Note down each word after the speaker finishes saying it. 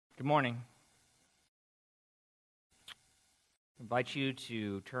Good morning. I invite you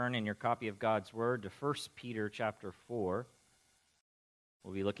to turn in your copy of God's Word to 1 Peter chapter 4.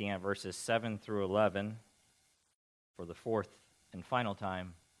 We'll be looking at verses 7 through 11 for the fourth and final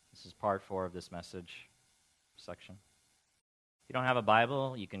time. This is part 4 of this message section. If you don't have a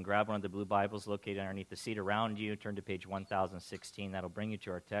Bible, you can grab one of the blue Bibles located underneath the seat around you. Turn to page 1016. That'll bring you to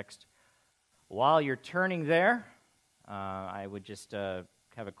our text. While you're turning there, I would just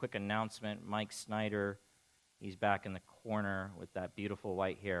have a quick announcement. Mike Snyder, he's back in the corner with that beautiful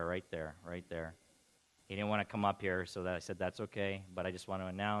white hair right there. He didn't want to come up here, so I said that's okay, but I just want to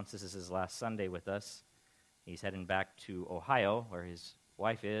announce this is his last Sunday with us. He's heading back to Ohio, where his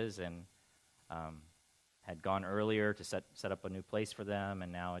wife is, and had gone earlier to set up a new place for them,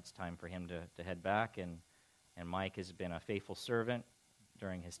 and now it's time for him to head back, and Mike has been a faithful servant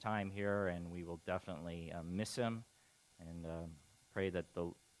during his time here, and we will definitely miss him, and pray that the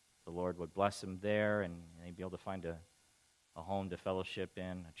Lord would bless him there, and he'd be able to find a home to fellowship in,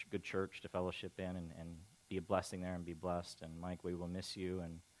 a good church to fellowship in, and be a blessing there and be blessed. And Mike, we will miss you,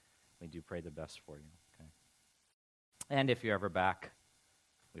 and we do pray the best for you. Okay. And if you're ever back,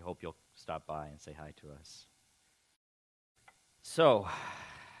 we hope you'll stop by and say hi to us. So,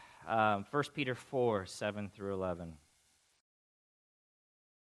 1 Peter 4, 7 through 11.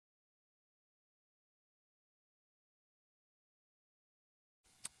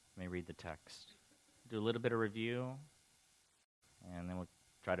 Let me read the text. Do a little bit of review, and then we'll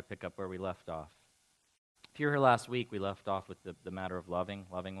try to pick up where we left off. If you were here last week, we left off with the matter of loving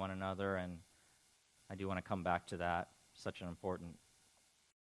one another, and I do want to come back to that. Such an important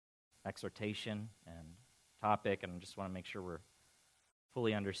exhortation and topic, and I just want to make sure we're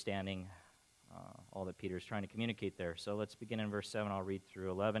fully understanding all that Peter is trying to communicate there. So let's begin in verse 7. I'll read through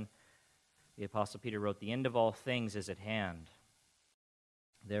 11. The Apostle Peter wrote, "The end of all things is at hand.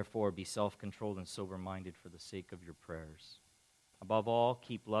 Therefore, be self-controlled and sober-minded for the sake of your prayers. Above all,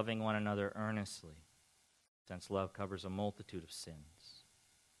 keep loving one another earnestly, since love covers a multitude of sins.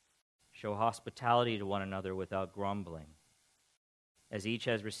 Show hospitality to one another without grumbling. As each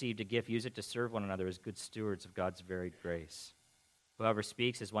has received a gift, use it to serve one another as good stewards of God's varied grace. Whoever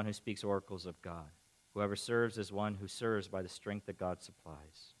speaks is one who speaks oracles of God. Whoever serves is one who serves by the strength that God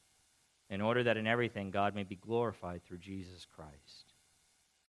supplies, in order that in everything God may be glorified through Jesus Christ.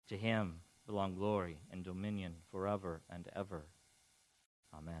 To him belong glory and dominion forever and ever.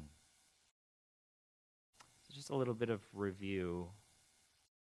 Amen." So just a little bit of review.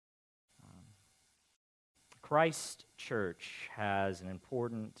 Christ Church has an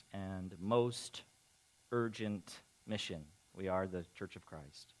important and most urgent mission. We are the Church of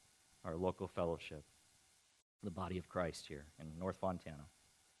Christ, our local fellowship, the body of Christ here in North Fontana.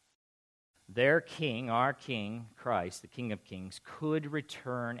 Their King, our King, Christ, the King of Kings, could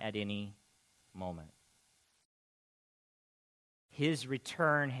return at any moment. His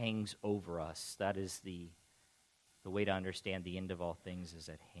return hangs over us. That is the way to understand the end of all things is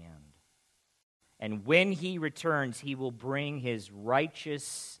at hand. And when he returns, he will bring his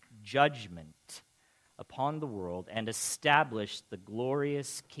righteous judgment upon the world and establish the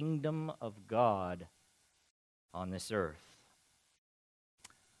glorious kingdom of God on this earth.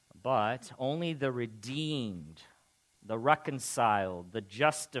 But only the redeemed, the reconciled, the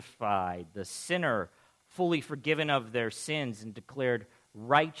justified, the sinner fully forgiven of their sins and declared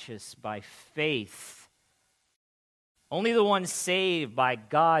righteous by faith, only the ones saved by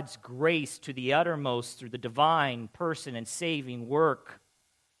God's grace to the uttermost through the divine person and saving work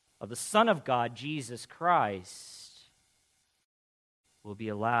of the Son of God, Jesus Christ, will be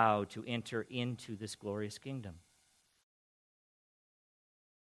allowed to enter into this glorious kingdom.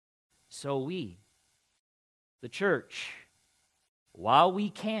 So we, the church, while we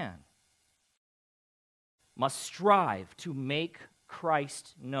can, must strive to make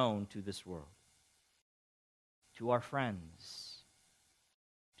Christ known to this world, to our friends,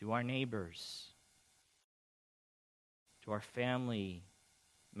 to our neighbors, to our family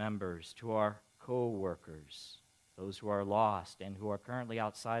members, to our co-workers, those who are lost and who are currently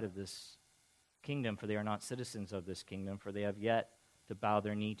outside of this kingdom, for they are not citizens of this kingdom, for they have yet to bow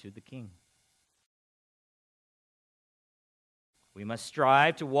their knee to the King. We must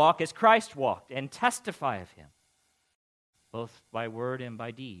strive to walk as Christ walked and testify of him, both by word and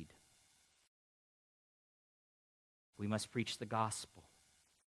by deed. We must preach the gospel.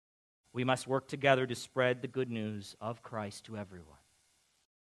 We must work together to spread the good news of Christ to everyone.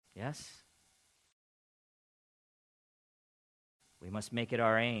 Yes? We must make it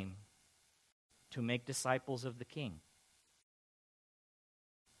our aim to make disciples of the King,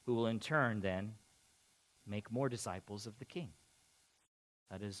 who will in turn then make more disciples of the King.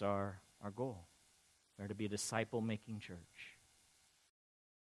 That is our goal. We are to be a disciple-making church,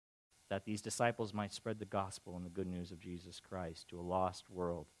 that these disciples might spread the gospel and the good news of Jesus Christ to a lost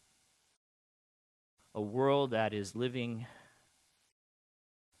world, a world that is living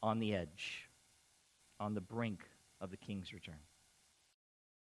on the edge, on the brink of the King's return.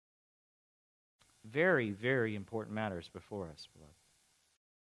 Very, very important matters before us, beloved.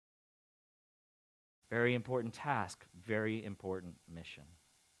 Very important task, very important mission.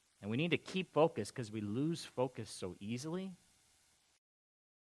 And we need to keep focused because we lose focus so easily.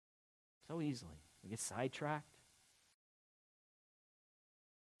 So easily. We get sidetracked.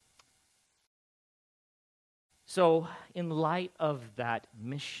 So, in light of that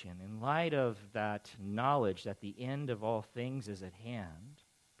mission, in light of that knowledge that the end of all things is at hand,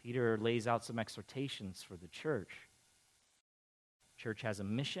 Peter lays out some exhortations for the church. Church has a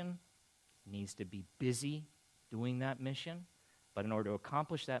mission, needs to be busy doing that mission, but in order to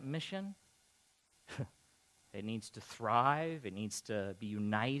accomplish that mission, it needs to thrive, it needs to be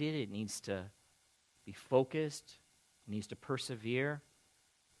united, it needs to be focused, it needs to persevere.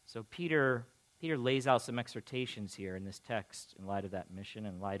 So Peter lays out some exhortations here in this text in light of that mission,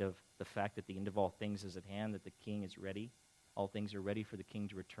 in light of the fact that the end of all things is at hand, that the king is ready. All things are ready for the king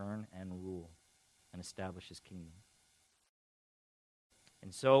to return and rule and establish his kingdom.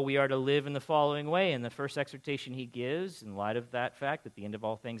 And so we are to live in the following way. And the first exhortation he gives, in light of that fact that the end of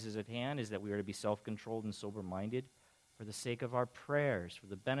all things is at hand, is that we are to be self-controlled and sober-minded for the sake of our prayers, for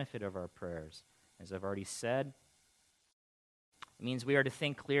the benefit of our prayers. As I've already said, it means we are to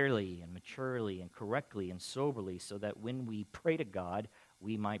think clearly and maturely and correctly and soberly so that when we pray to God,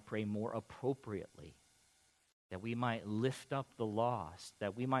 we might pray more appropriately, that we might lift up the lost,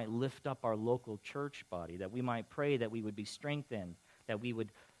 that we might lift up our local church body, that we might pray that we would be strengthened, that we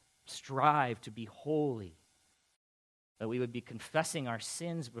would strive to be holy, that we would be confessing our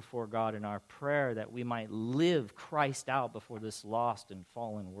sins before God in our prayer, that we might live Christ out before this lost and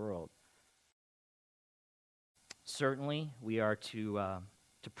fallen world. Certainly, we are to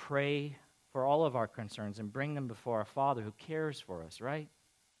pray for all of our concerns and bring them before our Father who cares for us, right?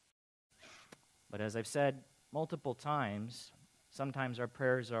 But as I've said multiple times, sometimes our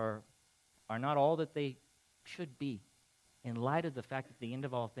prayers are not all that they should be. In light of the fact that the end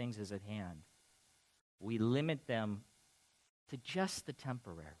of all things is at hand, we limit them to just the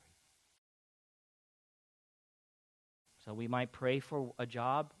temporary. So we might pray for a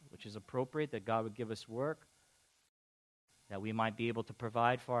job, which is appropriate, that God would give us work, that we might be able to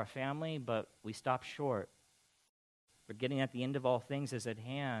provide for our family, but we stop short. Forgetting that the end of all things is at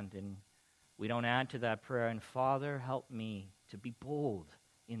hand, and we don't add to that prayer, and Father, help me to be bold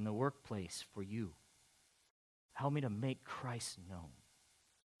in the workplace for you. Help me to make Christ known.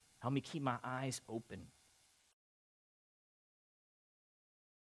 Help me keep my eyes open.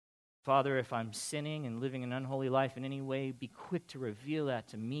 Father, if I'm sinning and living an unholy life in any way, be quick to reveal that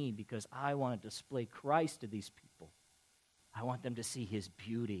to me because I want to display Christ to these people. I want them to see his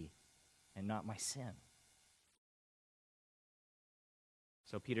beauty and not my sin.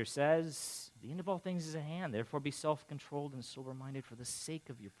 So Peter says, the end of all things is at hand. Therefore be self-controlled and sober-minded for the sake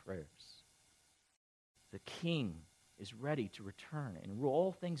of your prayers. The king is ready to return and rule.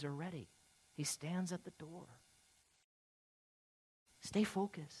 All things are ready. He stands at the door. Stay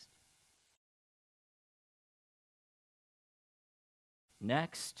focused.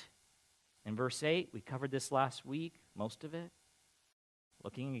 Next, in verse 8, we covered this last week, most of it.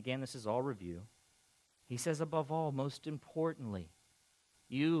 Looking again, this is all review. He says, above all, most importantly,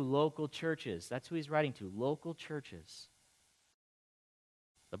 you local churches, that's who he's writing to, local churches,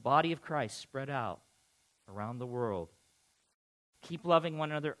 the body of Christ spread out around the world. Keep loving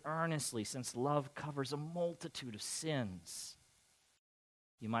one another earnestly, since love covers a multitude of sins.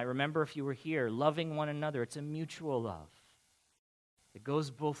 You might remember if you were here, loving one another, it's a mutual love. It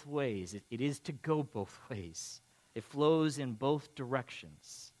goes both ways. It is to go both ways. It flows in both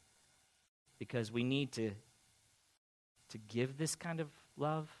directions because we need to give this kind of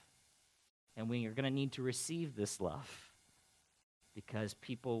love, and we are going to need to receive this love because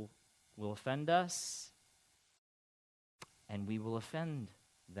people will offend us, and we will offend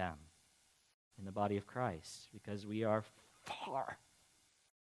them in the body of Christ because we are far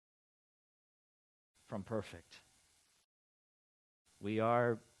from perfect. We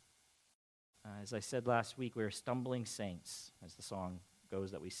are, as I said last week, we are stumbling saints, as the song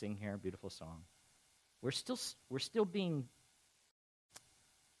goes that we sing here, beautiful song. We're still being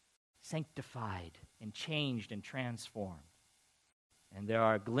sanctified and changed and transformed. And there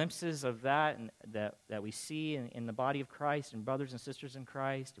are glimpses of that that we see in the body of Christ and brothers and sisters in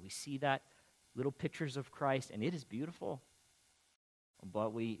Christ. We see that little pictures of Christ, and it is beautiful.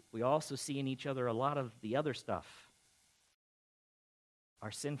 but we also see in each other a lot of the other stuff,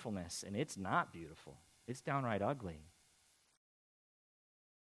 our sinfulness, and it's not beautiful. It's downright ugly.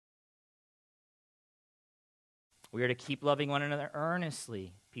 We are to keep loving one another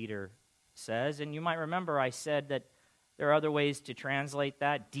earnestly, Peter says. And you might remember I said that there are other ways to translate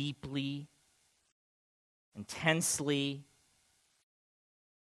that: deeply, intensely.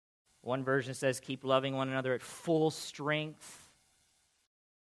 One version says keep loving one another at full strength.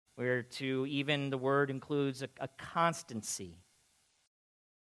 We're to, even the word includes a constancy.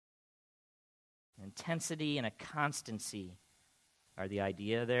 Intensity and a constancy are the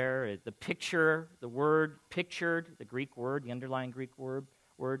idea there. The picture, the word pictured, the Greek word, the underlying Greek word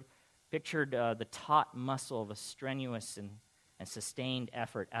pictured the taut muscle of a strenuous and sustained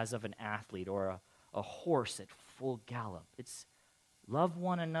effort as of an athlete or a horse at full gallop. It's love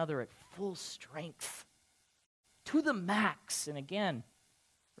one another at full strength, to the max. And again,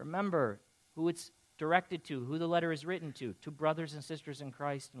 remember who it's directed to, who the letter is written to brothers and sisters in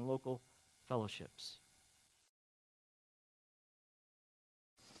Christ and local fellowships.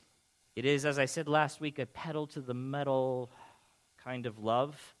 It is, as I said last week, a pedal to the metal kind of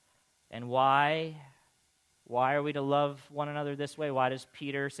love. And why? Why are we to love one another this way? Why does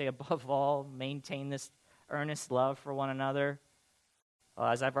Peter say, above all, maintain this earnest love for one another?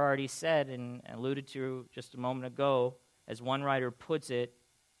 As I've already said and alluded to just a moment ago, as one writer puts it,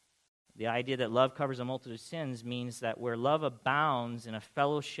 the idea that love covers a multitude of sins means that where love abounds in a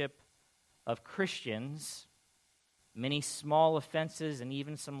fellowship of Christians, many small offenses and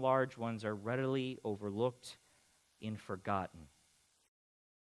even some large ones are readily overlooked and forgotten.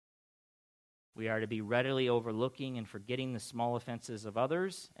 We are to be readily overlooking and forgetting the small offenses of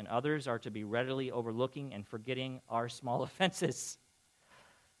others, and others are to be readily overlooking and forgetting our small offenses.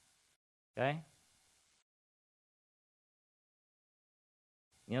 Okay?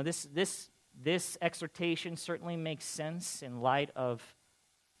 You know, this exhortation certainly makes sense in light of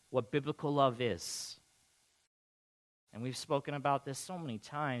what biblical love is. And we've spoken about this so many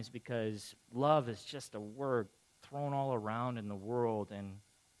times because love is just a word thrown all around in the world, and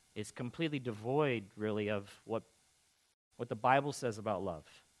it's completely devoid, really, of what the Bible says about love.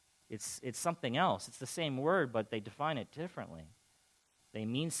 It's something else. It's the same word, but they define it differently. They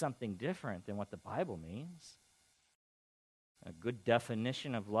mean something different than what the Bible means. A good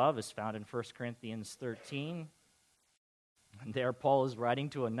definition of love is found in 1 Corinthians 13. And there Paul is writing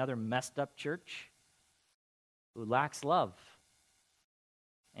to another messed up church who lacks love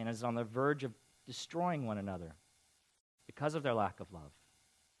and is on the verge of destroying one another because of their lack of love.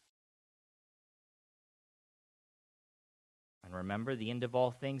 And remember, the end of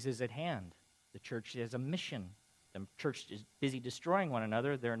all things is at hand. The church has a mission. The church is busy destroying one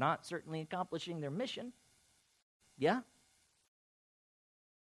another. They're not certainly accomplishing their mission. Yeah?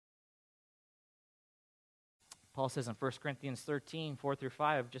 Paul says in 1 Corinthians 13, 4 through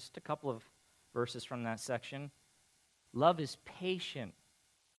 5, just a couple of verses from that section, love is patient.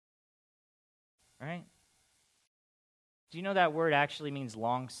 Right? Do you know that word actually means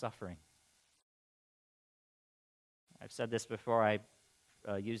long-suffering? I've said this before. I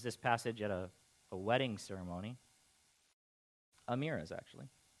used this passage at a wedding ceremony. Amira's, actually.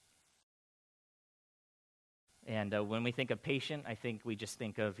 And when we think of patient, I think we just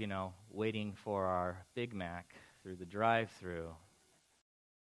think of, waiting for our Big Mac through the drive-thru,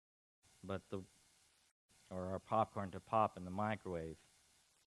 or our popcorn to pop in the microwave.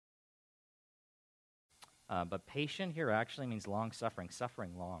 But patient here actually means long-suffering,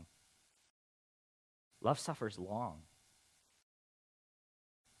 suffering long. Love suffers long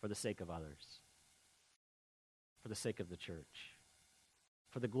for the sake of others, for the sake of the church,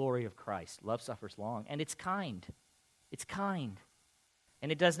 for the glory of Christ. Love suffers long, and it's kind. It's kind.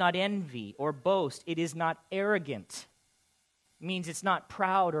 And it does not envy or boast. It is not arrogant. It means it's not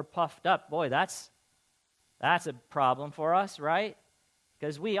proud or puffed up. Boy, that's a problem for us, right?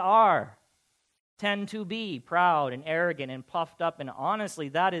 Because we tend to be proud and arrogant and puffed up, and honestly,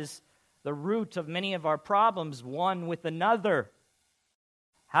 that is the root of many of our problems, one with another.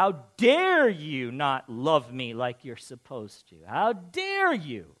 How dare you not love me like you're supposed to? How dare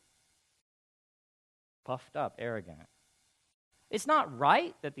you? Puffed up, arrogant. It's not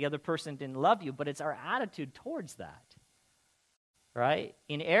right that the other person didn't love you, but it's our attitude towards that. Right?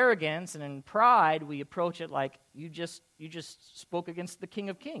 In arrogance and in pride, we approach it like you just spoke against the King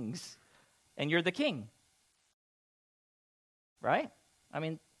of Kings, and you're the king. Right?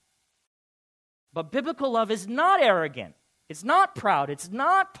 But biblical love is not arrogant. It's not proud. It's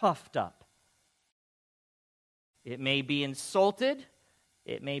not puffed up. It may be insulted.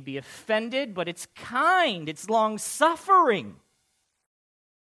 It may be offended, but it's kind. It's long-suffering.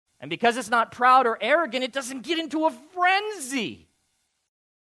 And because it's not proud or arrogant, it doesn't get into a frenzy.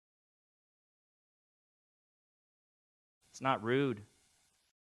 It's not rude.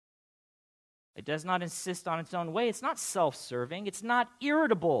 It does not insist on its own way. It's not self-serving. It's not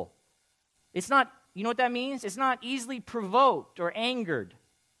irritable. It's not, you know what that means? It's not easily provoked or angered.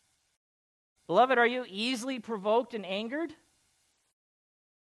 Beloved, are you easily provoked and angered?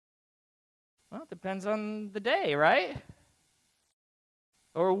 Well, it depends on the day, right?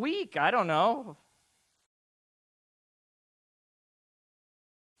 Or week, I don't know.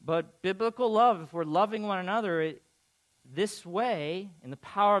 But biblical love, if we're loving one another this way, in the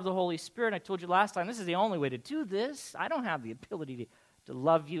power of the Holy Spirit, I told you last time, this is the only way to do this. I don't have the ability to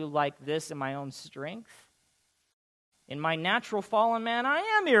love you like this in my own strength. In my natural fallen man, I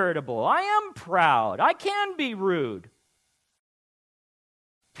am irritable. I am proud. I can be rude.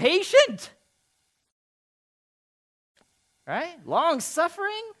 Patient. Right?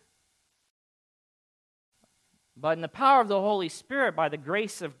 Long-suffering. But in the power of the Holy Spirit, by the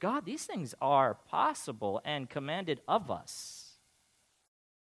grace of God, these things are possible and commanded of us.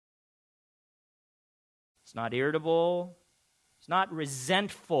 It's not irritable. It's not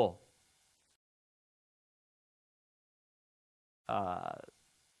resentful.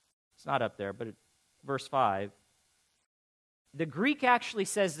 It's not up there, but verse 5. The Greek actually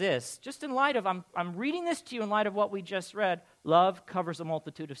says this, just in light of, I'm reading this to you in light of what we just read, love covers a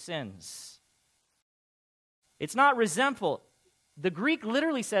multitude of sins. It's not resentful. The Greek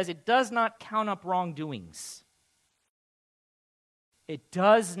literally says it does not count up wrongdoings. It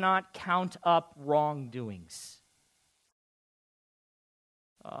does not count up wrongdoings.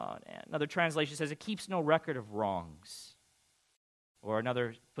 Another translation says it keeps no record of wrongs. Or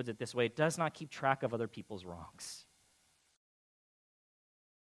another puts it this way, it does not keep track of other people's wrongs.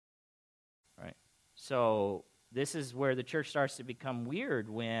 Right? So this is where the church starts to become weird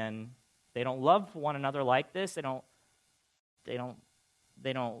when they don't love one another like this. They don't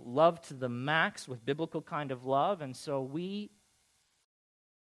love to the max with biblical kind of love, and so we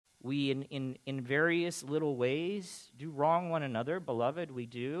in various little ways do wrong one another, beloved, we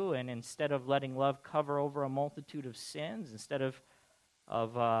do, and instead of letting love cover over a multitude of sins, instead of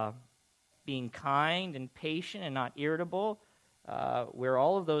being kind and patient and not irritable, we're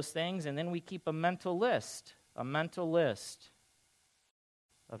all of those things, and then we keep a mental list of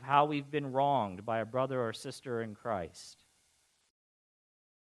how we've been wronged by a brother or sister in Christ.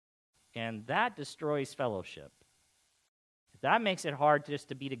 And that destroys fellowship. That makes it hard just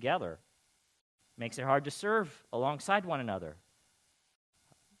to be together. Makes it hard to serve alongside one another.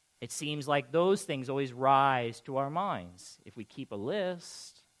 It seems like those things always rise to our minds if we keep a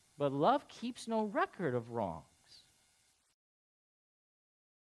list, but love keeps no record of wrongs.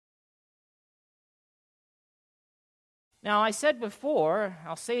 Now, I said before,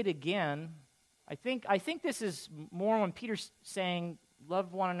 I'll say it again, I think this is more when Peter's saying,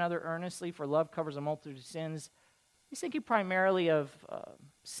 love one another earnestly, for love covers a multitude of sins. He's thinking primarily of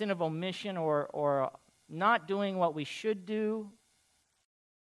sin of omission or not doing what we should do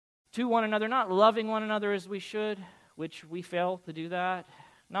to one another, not loving one another as we should, which we fail to do that,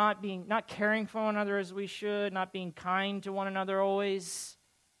 not caring for one another as we should, not being kind to one another always.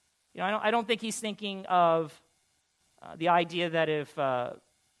 You know, I don't think he's thinking of the idea that if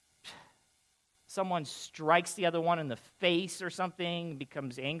someone strikes the other one in the face or something,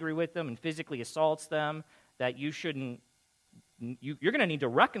 becomes angry with them and physically assaults them, that you're going to need to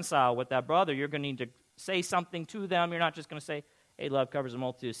reconcile with that brother. You're going to need to say something to them. You're not just going to say, hey, love covers a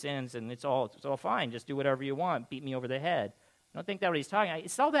multitude of sins, and it's all fine. Just do whatever you want. Beat me over the head. I don't think that's what he's talking about.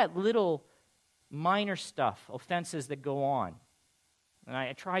 It's all that little minor stuff, offenses that go on. And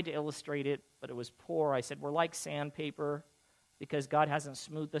I tried to illustrate it, but it was poor. I said, we're like sandpaper because God hasn't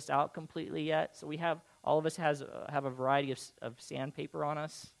smoothed us out completely yet. So all of us have a variety of sandpaper on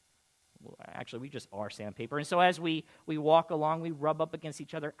us. Well, actually, we just are sandpaper. And so as we walk along, we rub up against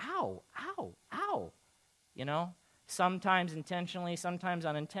each other. Ow, ow, ow. You know, sometimes intentionally, sometimes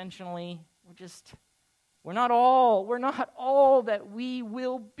unintentionally. We're not all that we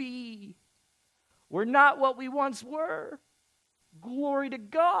will be. We're not what we once were. Glory to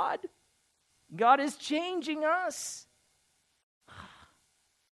God. God is changing us.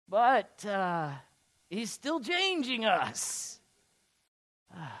 But He's still changing us.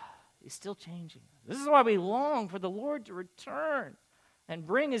 He's still changing us. This is why we long for the Lord to return and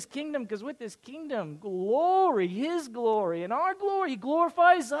bring His kingdom, because with His kingdom, glory, His glory, and our glory, He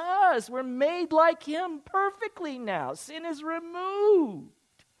glorifies us. We're made like Him perfectly now. Sin is removed.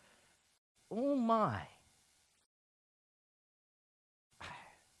 Oh my.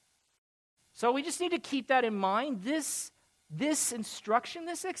 So we just need to keep that in mind. This this instruction,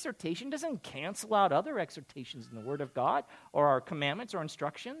 this exhortation doesn't cancel out other exhortations in the Word of God or our commandments or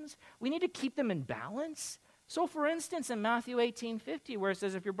instructions. We need to keep them in balance. So, for instance, in Matthew 18:50, where it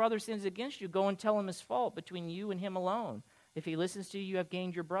says, if your brother sins against you, go and tell him his fault between you and him alone. If he listens to you, you have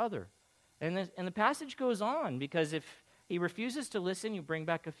gained your brother. And the passage goes on, because if he refuses to listen, you bring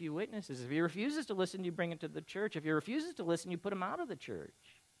back a few witnesses. If he refuses to listen, you bring him to the church. If he refuses to listen, you put him out of the church.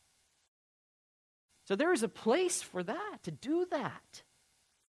 So there is a place for that, to do that.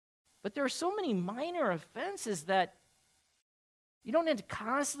 But there are so many minor offenses that you don't need to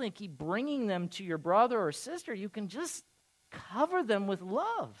constantly keep bringing them to your brother or sister. You can just cover them with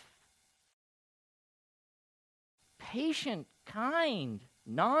love. Patient, kind,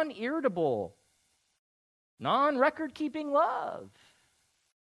 non-irritable, non-record-keeping love.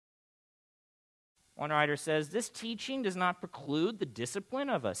 One writer says, this teaching does not preclude the discipline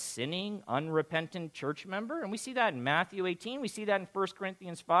of a sinning, unrepentant church member. And we see that in Matthew 18. We see that in 1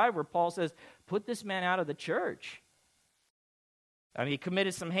 Corinthians 5, where Paul says, put this man out of the church. I mean, he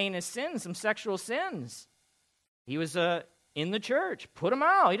committed some heinous sins, some sexual sins. He was in the church. Put him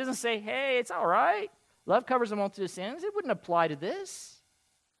out. He doesn't say, hey, it's all right. Love covers a multitude of sins. It wouldn't apply to this.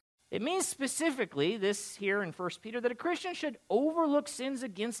 It means specifically, this here in 1 Peter, that a Christian should overlook sins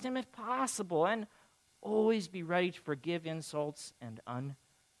against him if possible and always be ready to forgive insults and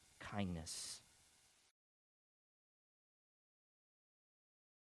unkindness.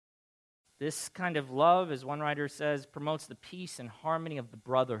 This kind of love, as one writer says, promotes the peace and harmony of the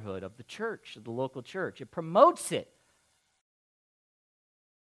brotherhood, of the church, of the local church. It promotes it.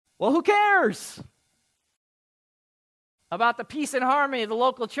 Well, who cares about the peace and harmony of the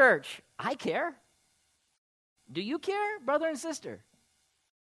local church? I care. Do you care, brother and sister?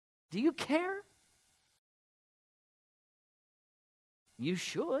 Do you care? You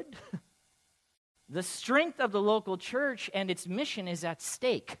should. The strength of the local church and its mission is at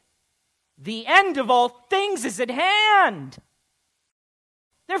stake. The end of all things is at hand.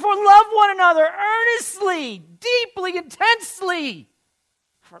 Therefore, love one another earnestly, deeply, intensely.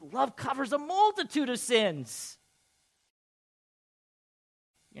 For love covers a multitude of sins.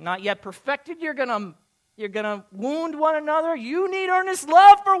 You're not yet perfected. You're gonna wound one another. You need earnest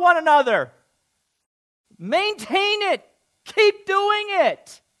love for one another. Maintain it. Keep doing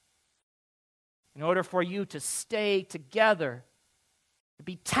it. In order for you to stay together, to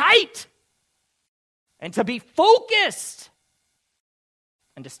be tight, and to be focused,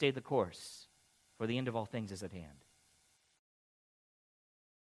 and to stay the course, for the end of all things is at hand.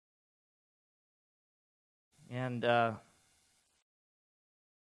 And I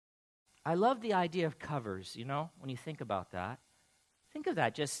love the idea of covers, when you think about that. Think of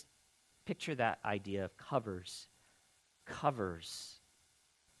that, just picture that idea of covers. Covers.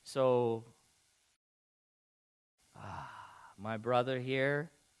 So, my brother here,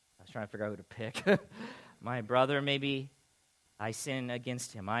 I was trying to figure out who to pick. My brother, maybe I sin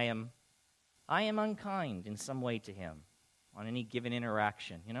against him. I am unkind in some way to him on any given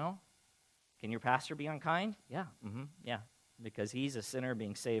interaction, Can your pastor be unkind? Yeah, yeah, because he's a sinner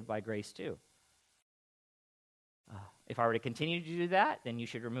being saved by grace too. If I were to continue to do that, then you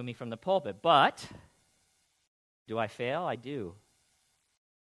should remove me from the pulpit. But do I fail? I do.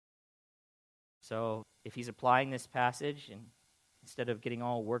 So if he's applying this passage, and instead of getting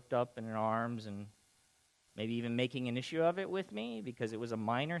all worked up in arms and maybe even making an issue of it with me because it was a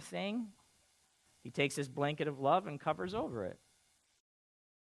minor thing, he takes his blanket of love and covers over it.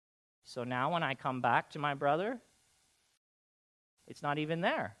 So now when I come back to my brother, it's not even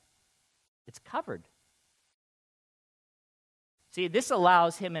there. It's covered. See, this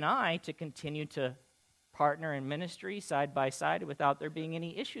allows him and I to continue to partner in ministry side by side without there being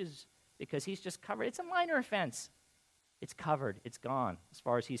any issues, because he's just covered. It's a minor offense. It's covered. It's gone as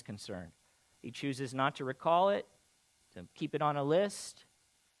far as he's concerned. He chooses not to recall it, to keep it on a list.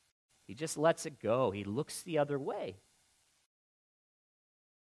 He just lets it go. He looks the other way.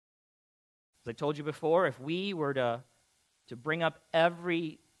 As I told you before, if we were to bring up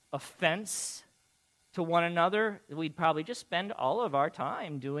every offense to one another, we'd probably just spend all of our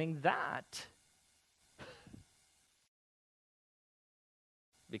time doing that.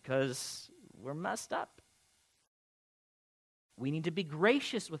 Because we're messed up. We need to be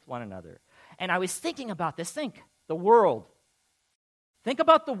gracious with one another. And I was thinking about this. The world. Think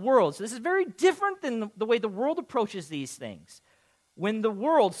about the world. So this is very different than the way the world approaches these things. When the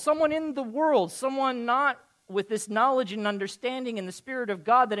world, someone in the world, someone not with this knowledge and understanding and the Spirit of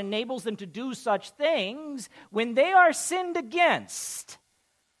God that enables them to do such things, when they are sinned against,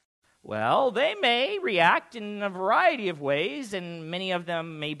 well, they may react in a variety of ways, and many of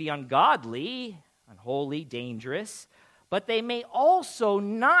them may be ungodly, unholy, dangerous. but they may also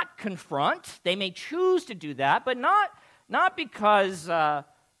not confront. They may choose to do that, but not because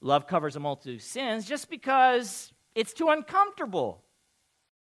love covers a multitude of sins, just because it's too uncomfortable.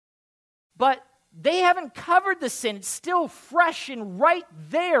 But they haven't covered the sin. It's still fresh and right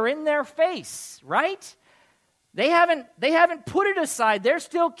there in their face, right? They haven't put it aside. They're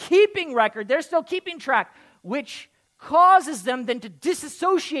still keeping record. They're still keeping track, which causes them then to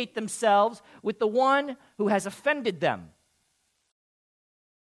disassociate themselves with the one who has offended them.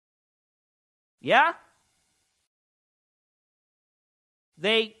 Yeah?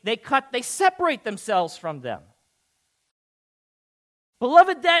 They separate themselves from them.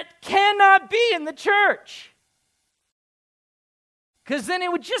 Beloved, that cannot be in the church. Because then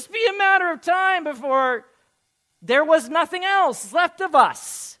it would just be a matter of time before there was nothing else left of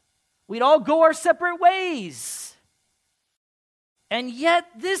us. We'd all go our separate ways. And yet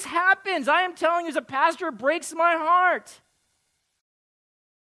this happens. I am telling you as a pastor, it breaks my heart.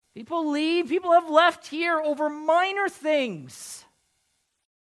 People leave. People have left here over minor things.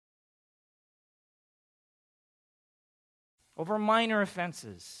 Over minor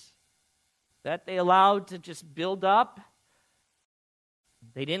offenses that they allowed to just build up.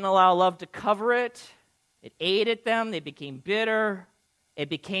 They didn't allow love to cover it. It ate at them. They became bitter. It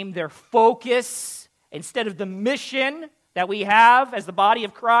became their focus instead of the mission that we have as the body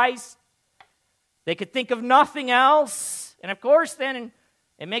of Christ. They could think of nothing else. And of course, then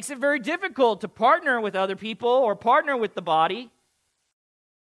it makes it very difficult to partner with other people or partner with the body.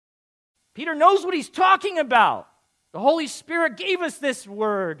 Peter knows what he's talking about. The Holy Spirit gave us this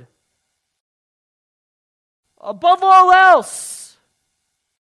word. Above all else,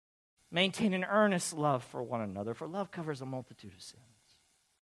 maintain an earnest love for one another, for love covers a multitude of sins.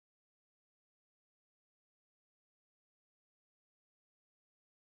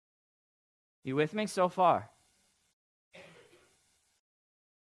 You with me so far?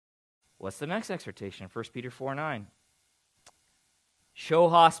 What's the next exhortation? 1 Peter 4:9. Show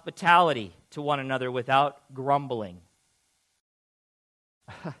hospitality to one another without grumbling.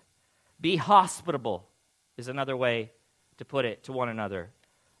 Be hospitable is another way to put it to one another.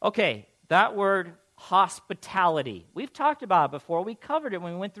 Okay, that word hospitality. We've talked about it before. We covered it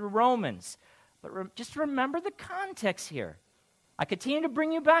when we went through Romans. But just remember the context here. I continue to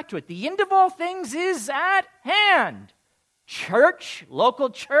bring you back to it. The end of all things is at hand. Church, local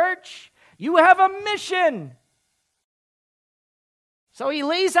church, you have a mission. So he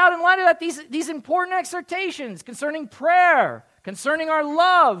lays out in light of that these important exhortations concerning prayer, concerning our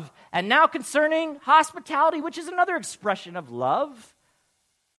love, and now concerning hospitality, which is another expression of love.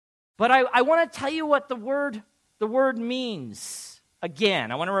 But I want to tell you what the word means.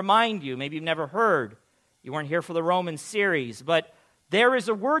 Again, I want to remind you, maybe you've never heard, you weren't here for the Roman series, but there is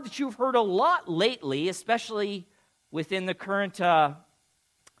a word that you've heard a lot lately, especially within the current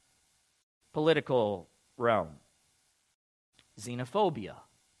political realm. Xenophobia.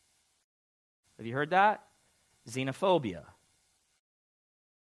 Have you heard that? Xenophobia.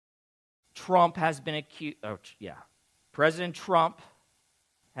 Trump has been accused, President Trump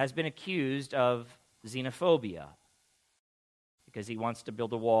has been accused of xenophobia because he wants to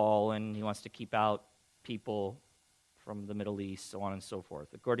build a wall and he wants to keep out people from the Middle East, so on and so forth.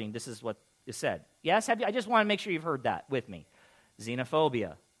 This is what is said. Yes, I just want to make sure you've heard that with me.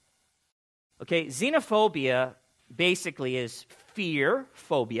 Xenophobia. Okay, xenophobia basically is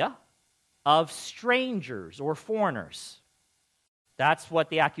phobia of strangers or foreigners. That's what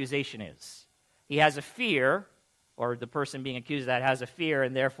the accusation is. He has a fear, or the person being accused of that has a fear,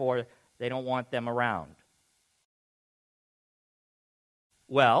 and therefore they don't want them around.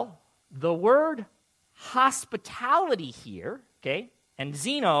 Well, the word hospitality here, okay, and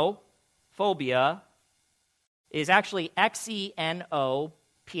xenophobia is actually Xenophobia.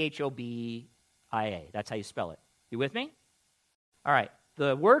 That's how you spell it. You with me? All right.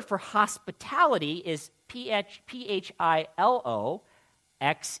 The word for hospitality is Philoxenos.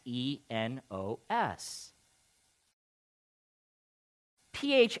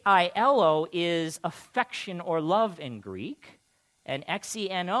 Philo is affection or love in Greek, and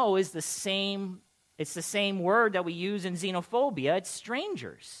xeno is the same. It's the same word that we use in xenophobia. It's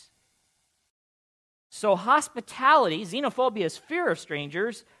strangers. So hospitality, xenophobia is fear of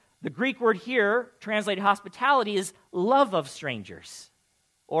strangers. The Greek word here, translated hospitality, is love of strangers,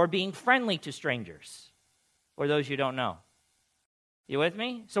 or being friendly to strangers, or those you don't know. You with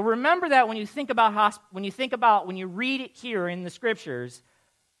me? So remember that when you read it here in the Scriptures,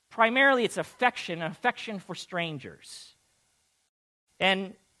 primarily it's affection for strangers.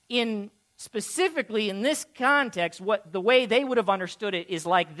 And specifically in this context, the way they would have understood it is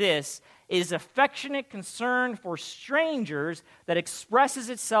like this. is affectionate concern for strangers that expresses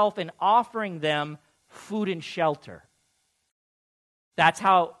itself in offering them food and shelter. That's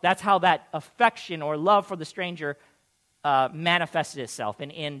how that affection or love for the stranger manifested itself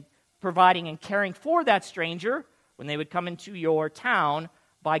in providing and caring for that stranger when they would come into your town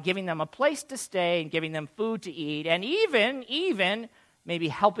by giving them a place to stay and giving them food to eat, and even maybe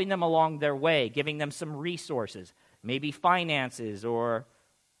helping them along their way, giving them some resources, maybe finances or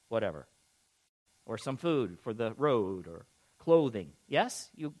whatever, or some food for the road or clothing. Yes?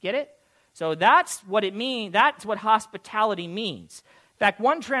 You get it? So that's what it means. That's what hospitality means. In fact,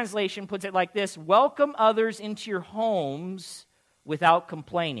 one translation puts it like this: welcome others into your homes without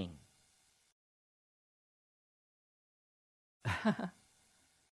complaining.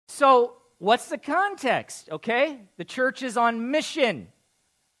 So, what's the context, okay? The church is on mission.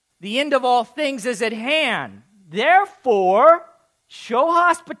 The end of all things is at hand. Therefore, show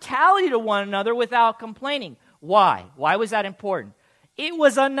hospitality to one another without complaining. Why? Why was that important? It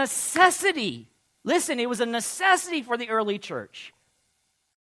was a necessity. Listen, it was a necessity for the early church.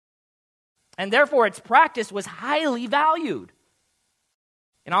 And therefore, its practice was highly valued.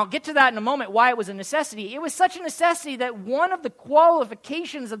 And I'll get to that in a moment, why it was a necessity. It was such a necessity that one of the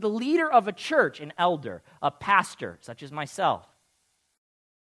qualifications of the leader of a church, an elder, a pastor, such as myself,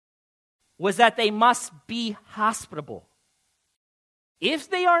 was that they must be hospitable. If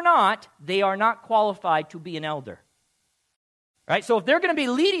they are not qualified to be an elder. Right? So if they're going to be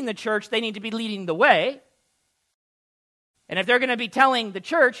leading the church, they need to be leading the way. And if they're going to be telling the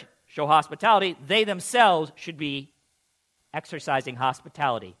church, show hospitality, they themselves should be exercising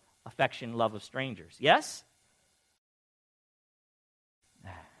hospitality, affection, love of strangers. Yes?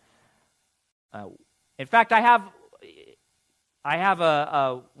 In fact, I have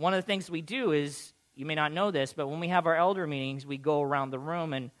one of the things we do is, you may not know this, but when we have our elder meetings, we go around the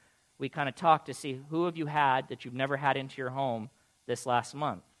room and we kind of talk to see who have you had that you've never had into your home this last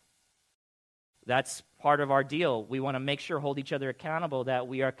month. That's part of our deal. We want to make sure, hold each other accountable, that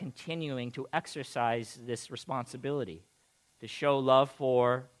we are continuing to exercise this responsibility to show love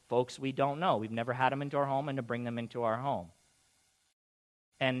for folks we don't know. We've never had them into our home, and to bring them into our home.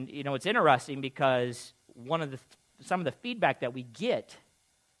 And, you know, it's interesting because some of the feedback that we get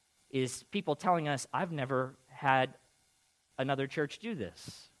is people telling us, I've never had another church do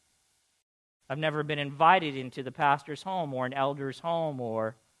this. I've never been invited into the pastor's home or an elder's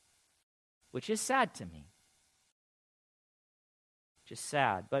home, which is sad to me. Just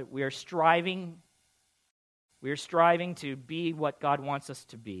sad. But we are striving to be what God wants us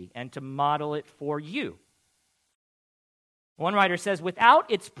to be and to model it for you. One writer says, without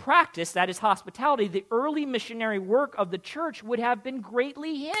its practice, that is hospitality, the early missionary work of the church would have been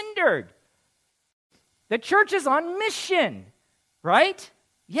greatly hindered. The church is on mission, right?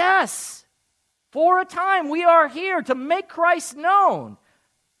 Yes. For a time, we are here to make Christ known.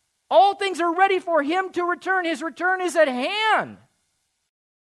 All things are ready for him to return. His return is at hand.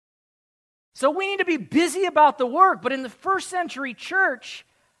 So we need to be busy about the work. But in the first century church,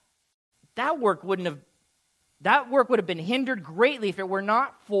 that work would have been hindered greatly if it were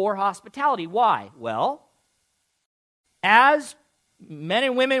not for hospitality. Why? Well, as men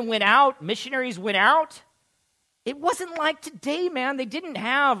and women went out, missionaries went out, it wasn't like today, man. They didn't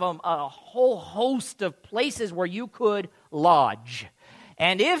have a whole host of places where you could lodge.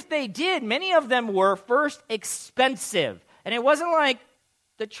 And if they did, many of them were first expensive. And it wasn't like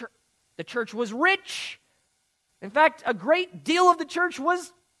the church was rich. In fact, a great deal of the church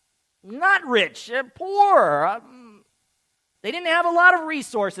was not rich, poor. They didn't have a lot of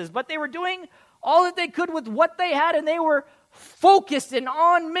resources, but they were doing all that they could with what they had, and they were focused and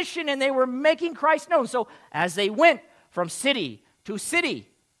on mission, and they were making Christ known. So as they went from city to city,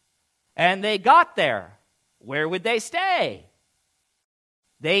 and they got there, where would they stay?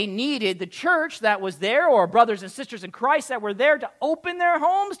 They needed the church that was there, or brothers and sisters in Christ that were there, to open their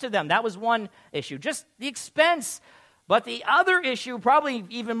homes to them. That was one issue, just the expense. But the other issue, probably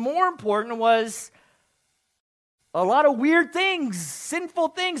even more important, was a lot of weird things, sinful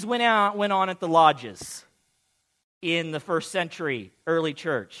things went on at the lodges in the first century early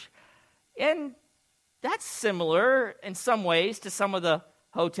church. And that's similar in some ways to some of the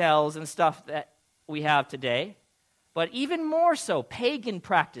hotels and stuff that we have today. But even more so, pagan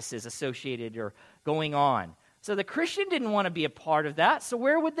practices associated or going on. So the Christian didn't want to be a part of that, so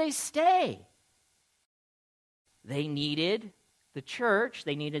where would they stay? They needed the church,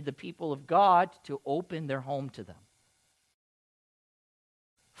 they needed the people of God to open their home to them.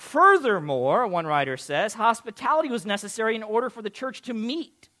 Furthermore, one writer says, hospitality was necessary in order for the church to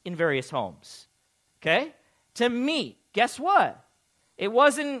meet in various homes. Okay? To meet. Guess what? It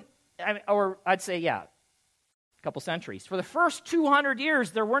wasn't or I'd say, a couple centuries. For the first 200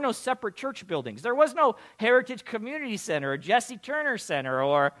 years, there were no separate church buildings. There was no Heritage Community Center or Jesse Turner Center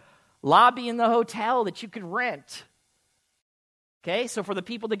or lobby in the hotel that you could rent. Okay, so for the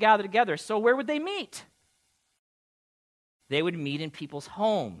people to gather together. So where would they meet? They would meet in people's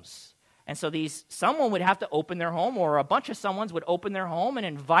homes. And so someone would have to open their home, or a bunch of someones would open their home and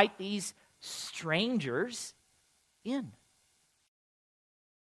invite these strangers in.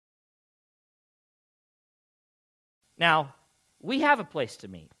 Now, we have a place to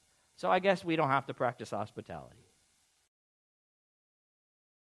meet, so I guess we don't have to practice hospitality.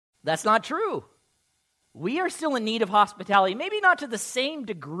 That's not true. We are still in need of hospitality, maybe not to the same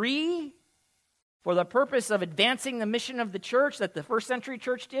degree for the purpose of advancing the mission of the church that the first century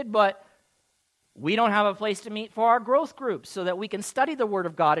church did, but we don't have a place to meet for our growth groups so that we can study the Word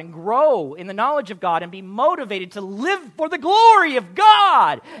of God and grow in the knowledge of God and be motivated to live for the glory of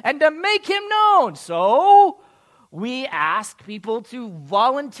God and to make Him known. So we ask people to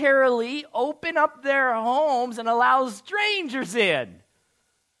voluntarily open up their homes and allow strangers in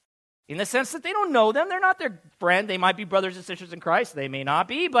the sense that they don't know them. They're not their friend. They might be brothers and sisters in Christ. They may not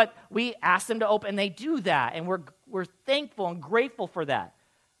be, but we ask them to open, and they do that, and we're thankful and grateful for that.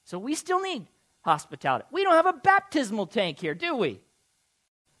 So we still need hospitality. We don't have a baptismal tank here, do we?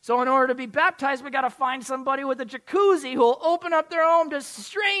 So in order to be baptized, we got to find somebody with a jacuzzi who will open up their home to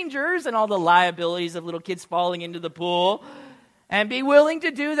strangers and all the liabilities of little kids falling into the pool, and be willing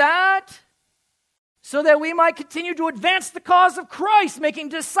to do that so that we might continue to advance the cause of Christ, making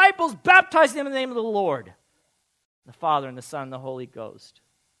disciples, baptizing them in the name of the Lord, the Father and the Son and the Holy Ghost.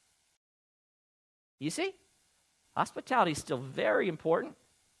 You see? Hospitality is still very important.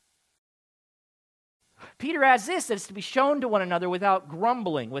 Peter adds this, that it's to be shown to one another without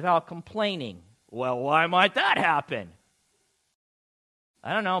grumbling, without complaining. Well, why might that happen?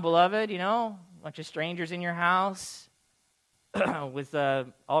 I don't know, beloved, a bunch of strangers in your house with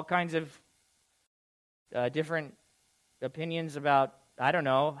all kinds of different opinions about, I don't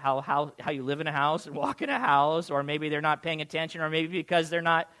know, how you live in a house and walk in a house, or maybe they're not paying attention, or maybe because they're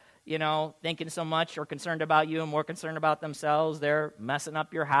not, thinking so much or concerned about you and more concerned about themselves, they're messing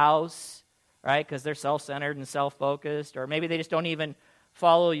up your house, right, because they're self-centered and self-focused, or maybe they just don't even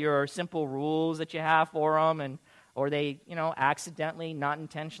follow your simple rules that you have for them, or they, accidentally, not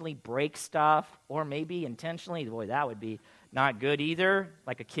intentionally break stuff, or maybe intentionally. Boy, that would be not good either,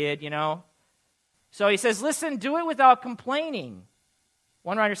 like a kid, So he says, listen, do it without complaining.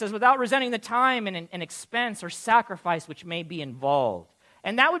 One writer says, without resenting the time and expense or sacrifice which may be involved.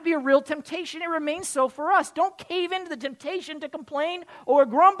 And that would be a real temptation. It remains so for us. Don't cave into the temptation to complain or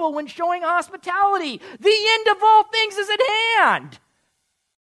grumble when showing hospitality. The end of all things is at hand.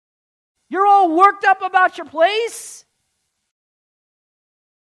 You're all worked up about your place.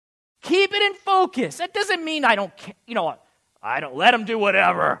 Keep it in focus. That doesn't mean I don't let them do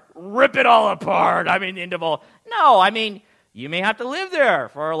whatever. Rip it all apart. The end of all. No, you may have to live there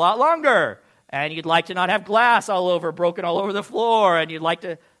for a lot longer. And you'd like to not have glass broken all over the floor. And you'd like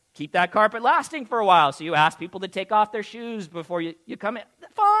to keep that carpet lasting for a while. So you ask people to take off their shoes before you come in.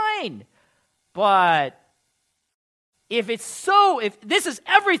 Fine. But if this is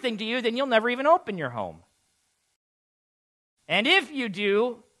everything to you, then you'll never even open your home. And if you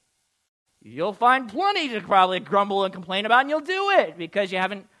do, you'll find plenty to probably grumble and complain about, and you'll do it because you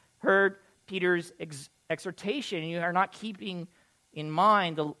haven't heard Peter's exhortation. You are not keeping in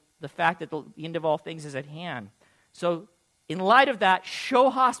mind the fact that the end of all things is at hand. So in light of that, show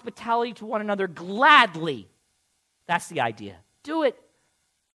hospitality to one another gladly. That's the idea. Do it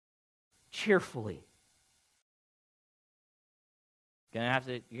cheerfully. You're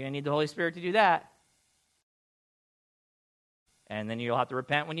going to need the Holy Spirit to do that. And then you'll have to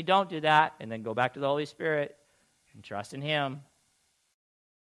repent when you don't do that, and then go back to the Holy Spirit and trust in Him.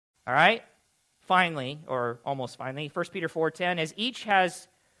 All right? Finally, or almost finally, 1 Peter 4:10, as each has,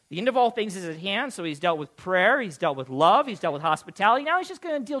 the end of all things is at hand, so he's dealt with prayer, he's dealt with love, he's dealt with hospitality. Now he's just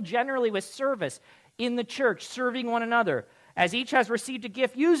going to deal generally with service in the church, serving one another. As each has received a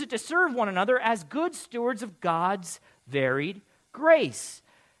gift, use it to serve one another as good stewards of God's varied grace.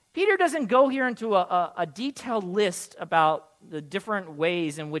 Peter doesn't go here into a detailed list about the different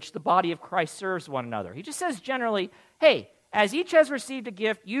ways in which the body of Christ serves one another. He just says generally, hey, as each has received a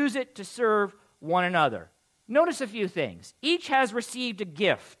gift, use it to serve one another. Notice a few things. Each has received a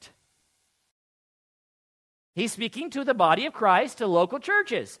gift. He's speaking to the body of Christ, to local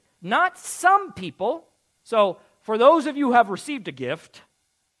churches, not some people. So for those of you who have received a gift,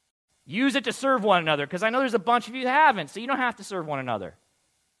 use it to serve one another, because I know there's a bunch of you that haven't, so you don't have to serve one another.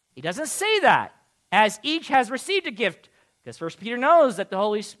 He doesn't say that. As each has received a gift, Because 1 Peter knows that the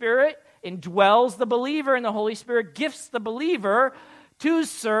Holy Spirit indwells the believer, and the Holy Spirit gifts the believer to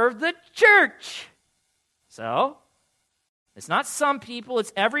serve the church. So, it's not some people,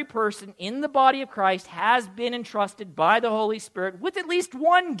 it's every person in the body of Christ has been entrusted by the Holy Spirit with at least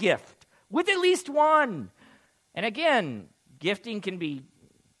one gift. With at least one. And again, gifting can be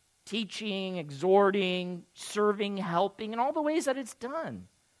teaching, exhorting, serving, helping, and all the ways that it's done.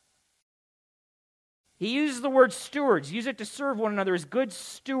 He uses the word stewards. Use it to serve one another as good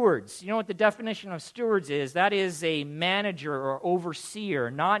stewards. You know what the definition of stewards is? That is a manager or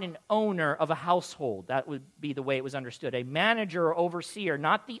overseer, not an owner of a household. That would be the way it was understood. A manager or overseer,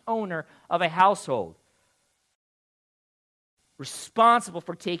 not the owner of a household. Responsible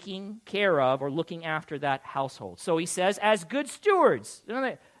for taking care of or looking after that household. So he says, as good stewards,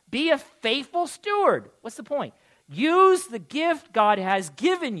 be a faithful steward. What's the point? Use the gift God has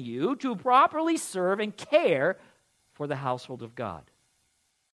given you to properly serve and care for the household of God.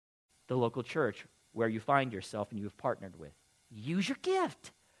 The local church where you find yourself and you have partnered with. Use your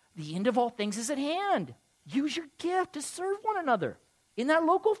gift. The end of all things is at hand. Use your gift to serve one another in that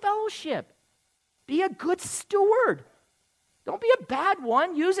local fellowship. Be a good steward. Don't be a bad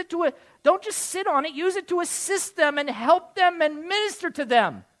one. Don't just sit on it. Use it to assist them and help them and minister to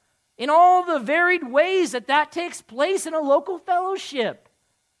them in all the varied ways that takes place in a local fellowship.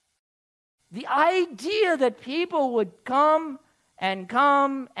 The idea that people would come and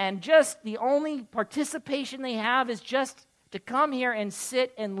just the only participation they have is just to come here and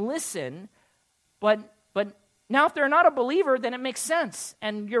sit and listen. But now if they're not a believer, then it makes sense.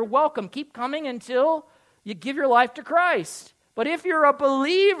 And you're welcome. Keep coming until you give your life to Christ. But if you're a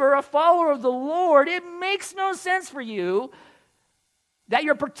believer, a follower of the Lord, it makes no sense for you that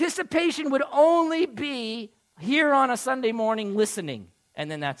your participation would only be here on a Sunday morning listening,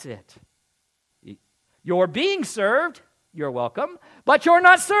 and then that's it. You're being served, you're welcome, but you're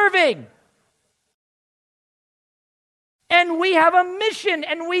not serving. And we have a mission,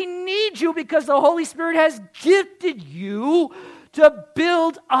 and we need you because the Holy Spirit has gifted you to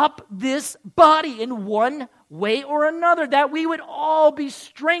build up this body in one way or another, that we would all be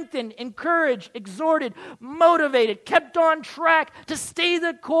strengthened, encouraged, exhorted, motivated, kept on track to stay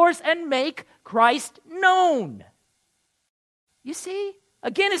the course and make Christ known. You see?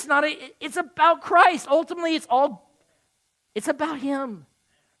 Again, it's about Christ. Ultimately, it's about Him.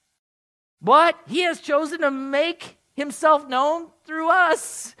 But He has chosen to make Himself known through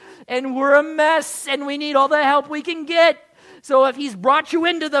us. And we're a mess, and we need all the help we can get. So if He's brought you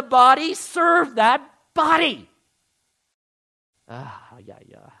into the body, serve that body. I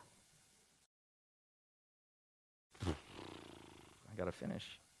gotta finish.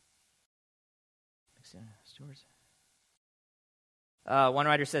 Stewards. One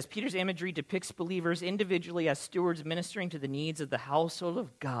writer says, Peter's imagery depicts believers individually as stewards ministering to the needs of the household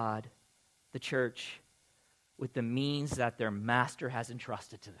of God, the church, with the means that their master has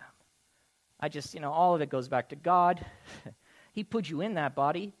entrusted to them. All of it goes back to God. He put you in that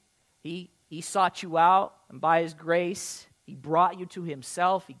body. He sought you out, and by His grace, He brought you to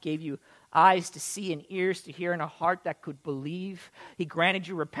Himself. He gave you eyes to see and ears to hear and a heart that could believe. He granted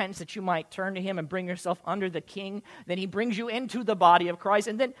you repentance that you might turn to Him and bring yourself under the King. Then He brings you into the body of Christ.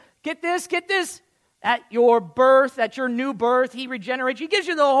 And then, get this, at your birth, at your new birth, He regenerates you. He gives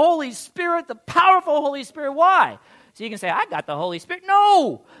you the Holy Spirit, the powerful Holy Spirit. Why? So you can say, I got the Holy Spirit.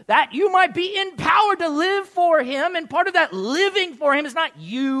 No, that you might be empowered to live for Him. And part of that living for Him is not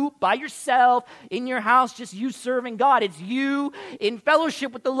you by yourself in your house, just you serving God. It's you in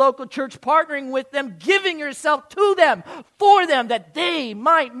fellowship with the local church, partnering with them, giving yourself to them, for them, that they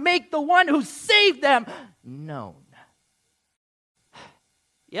might make the one who saved them known.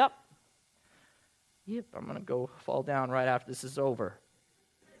 Yep, I'm going to go fall down right after this is over.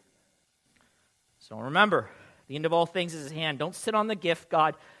 So remember, the end of all things is at hand. Don't sit on the gift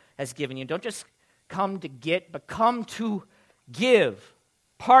God has given you. Don't just come to get, but come to give.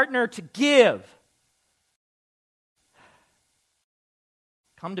 Partner to give.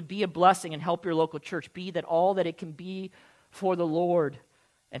 Come to be a blessing and help your local church be that all that it can be for the Lord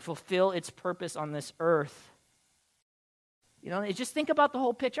and fulfill its purpose on this earth. Just think about the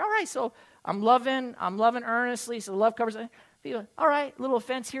whole picture. All right, so I'm loving earnestly, so love covers. All right, little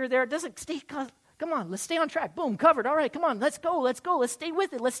offense here or there. It doesn't stay. Come on, let's stay on track. Boom, covered. All right, come on, let's go. Let's stay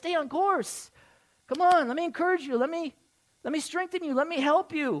with it. Let's stay on course. Come on, let me encourage you. Let me strengthen you. Let me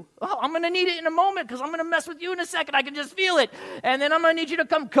help you. Oh, I'm going to need it in a moment because I'm going to mess with you in a second. I can just feel it. And then I'm going to need you to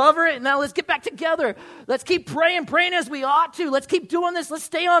come cover it. And now let's get back together. Let's keep praying as we ought to. Let's keep doing this. Let's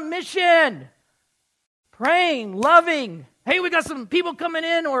stay on mission. Praying, loving, Hey, we got some people coming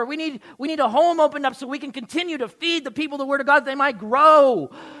in, or we need a home opened up so we can continue to feed the people the Word of God, they might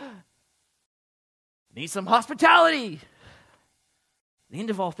grow. Need some hospitality. The end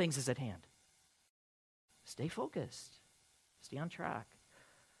of all things is at hand. Stay focused. Stay on track.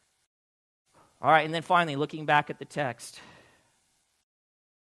 All right, and then finally, looking back at the text,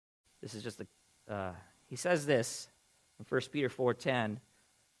 this is just he says this in 1 Peter 4:10 and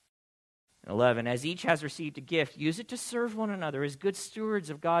 11, as each has received a gift, use it to serve one another as good stewards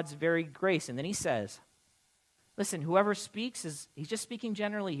of God's varied grace. And then he says, listen, whoever speaks he's just speaking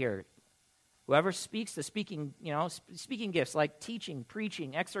generally here. Whoever speaks, the speaking gifts like teaching,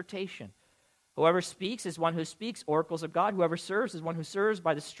 preaching, exhortation. Whoever speaks is one who speaks oracles of God. Whoever serves is one who serves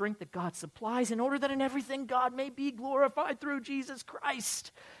by the strength that God supplies, in order that in everything God may be glorified through Jesus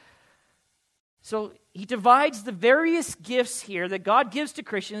Christ. So he divides the various gifts here that God gives to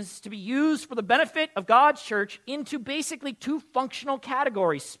Christians to be used for the benefit of God's church into basically two functional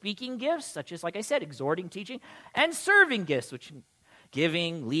categories: speaking gifts, such as, like I said, exhorting, teaching, and serving gifts, which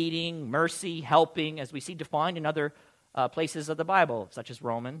giving, leading, mercy, helping, as we see defined in other places of the Bible, such as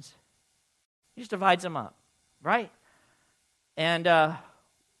Romans. He just divides them up, right? And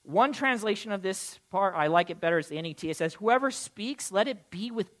one translation of this part, I like it better, is the NET. It says, whoever speaks, let it be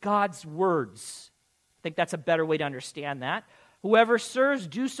with God's words. I think that's a better way to understand that. Whoever serves,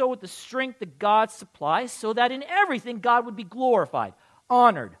 do so with the strength that God supplies, so that in everything God would be glorified,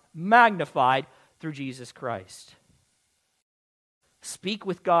 honored, magnified through Jesus Christ. Speak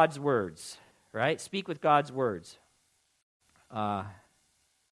with God's words, right? Speak with God's words.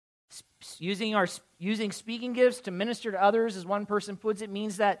 Using speaking gifts to minister to others, as one person puts it,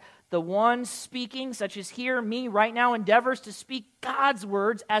 means that the one speaking, such as here, me, right now, endeavors to speak God's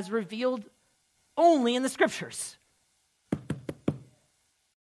words as revealed only in the Scriptures.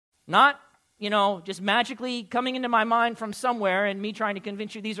 Not, just magically coming into my mind from somewhere and me trying to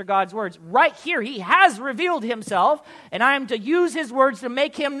convince you these are God's words. Right here, he has revealed himself, and I am to use his words to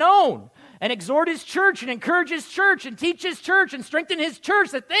make him known, and exhort his church, and encourage his church, and teach his church, and strengthen his church,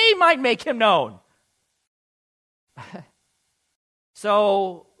 that they might make him known.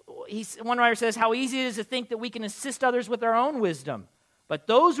 So, one writer says, how easy it is to think that we can assist others with our own wisdom. But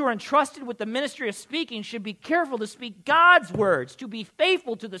those who are entrusted with the ministry of speaking should be careful to speak God's words, to be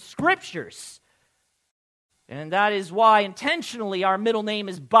faithful to the Scriptures. And that is why, intentionally, our middle name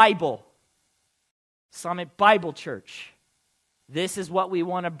is Bible. Summit Bible Church. This is what we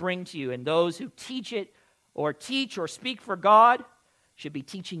want to bring to you. And those who teach or speak for God should be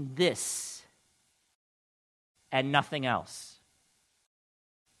teaching this and nothing else.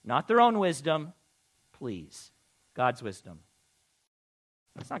 Not their own wisdom, please. God's wisdom.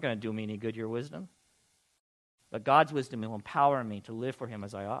 It's not going to do me any good, your wisdom. But God's wisdom will empower me to live for him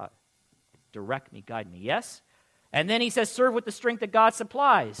as I ought. Direct me, guide me. Yes? And then he says, serve with the strength that God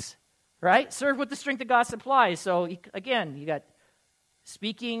supplies. Right? Serve with the strength that God supplies. So, again, you got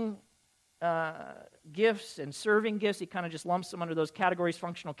speaking gifts and serving gifts. He kind of just lumps them under those categories,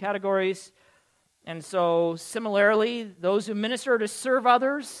 functional categories. And so, similarly, those who minister to serve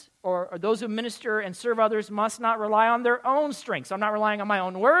others, or those who minister and serve others, must not rely on their own strength. So I'm not relying on my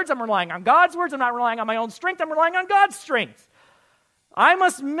own words. I'm relying on God's words. I'm not relying on my own strength. I'm relying on God's strength. I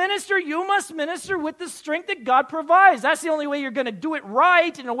must minister. You must minister with the strength that God provides. That's the only way you're going to do it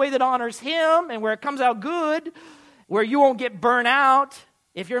right, in a way that honors him and where it comes out good, where you won't get burnt out,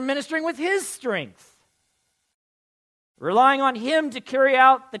 if you're ministering with his strength. Relying on him to carry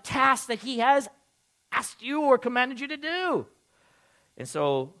out the task that he has asked you or commanded you to do. And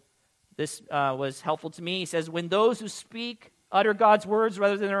so this was helpful to me. He says, when those who speak utter God's words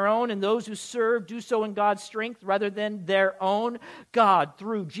rather than their own, and those who serve do so in God's strength rather than their own, God,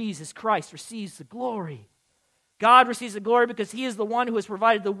 through Jesus Christ, receives the glory. God receives the glory because he is the one who has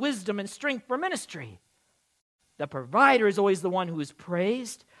provided the wisdom and strength for ministry. The provider is always the one who is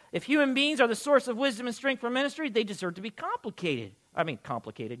praised. If human beings are the source of wisdom and strength for ministry, they deserve to be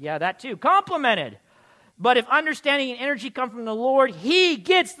complimented, yeah, that too, complimented. But if understanding and energy come from the Lord, he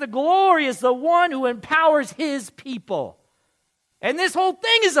gets the glory as the one who empowers his people. And this whole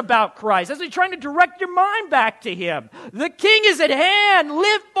thing is about Christ. That's why he's trying to direct your mind back to him. The King is at hand.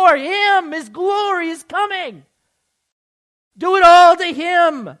 Live for him. His glory is coming. Do it all to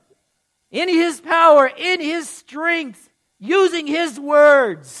him. In his power, in his strength, using his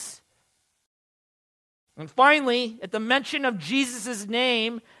words. And finally, at the mention of Jesus'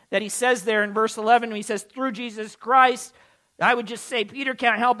 name, that he says there in verse 11, when he says, through Jesus Christ, I would just say, Peter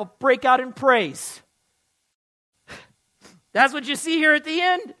can't help but break out in praise. That's what you see here at the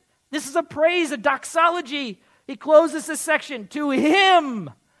end. This is a praise, a doxology. He closes this section, to him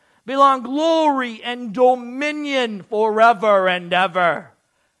belong glory and dominion forever and ever.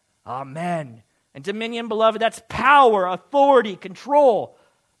 Amen. And dominion, beloved, that's power, authority, control.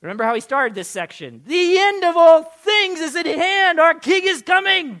 Remember how he started this section. The end of all things is at hand. Our King is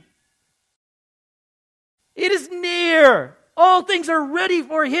coming. It is near. All things are ready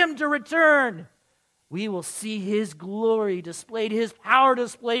for him to return. We will see his glory displayed, his power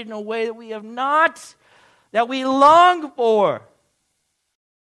displayed in a way that we have not, that we long for.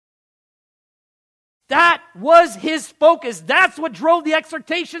 That was his focus. That's what drove the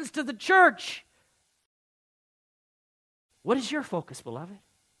exhortations to the church. What is your focus, beloved?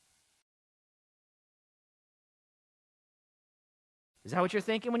 Is that what you're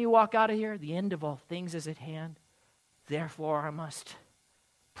thinking when you walk out of here? The end of all things is at hand. Therefore, I must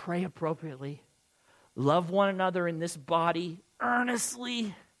pray appropriately. Love one another in this body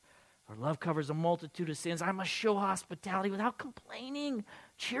earnestly. For love covers a multitude of sins. I must show hospitality without complaining.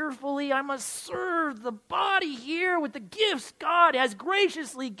 Cheerfully, I must serve the body here with the gifts God has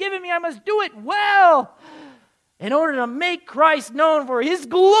graciously given me. I must do it well in order to make Christ known, for his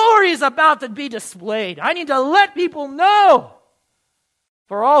glory is about to be displayed. I need to let people know.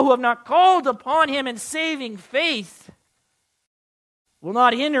 For all who have not called upon him in saving faith will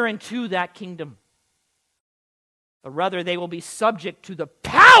not enter into that kingdom, but rather they will be subject to the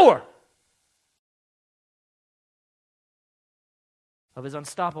power of his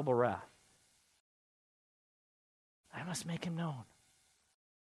unstoppable wrath. I must make him known.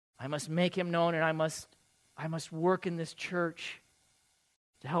 I must make him known, and I must work in this church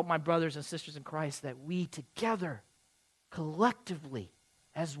to help my brothers and sisters in Christ that we together, collectively,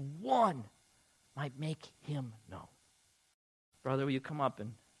 as one, might make him known. Brother, will you come up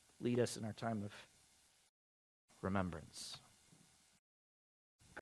and lead us in our time of remembrance?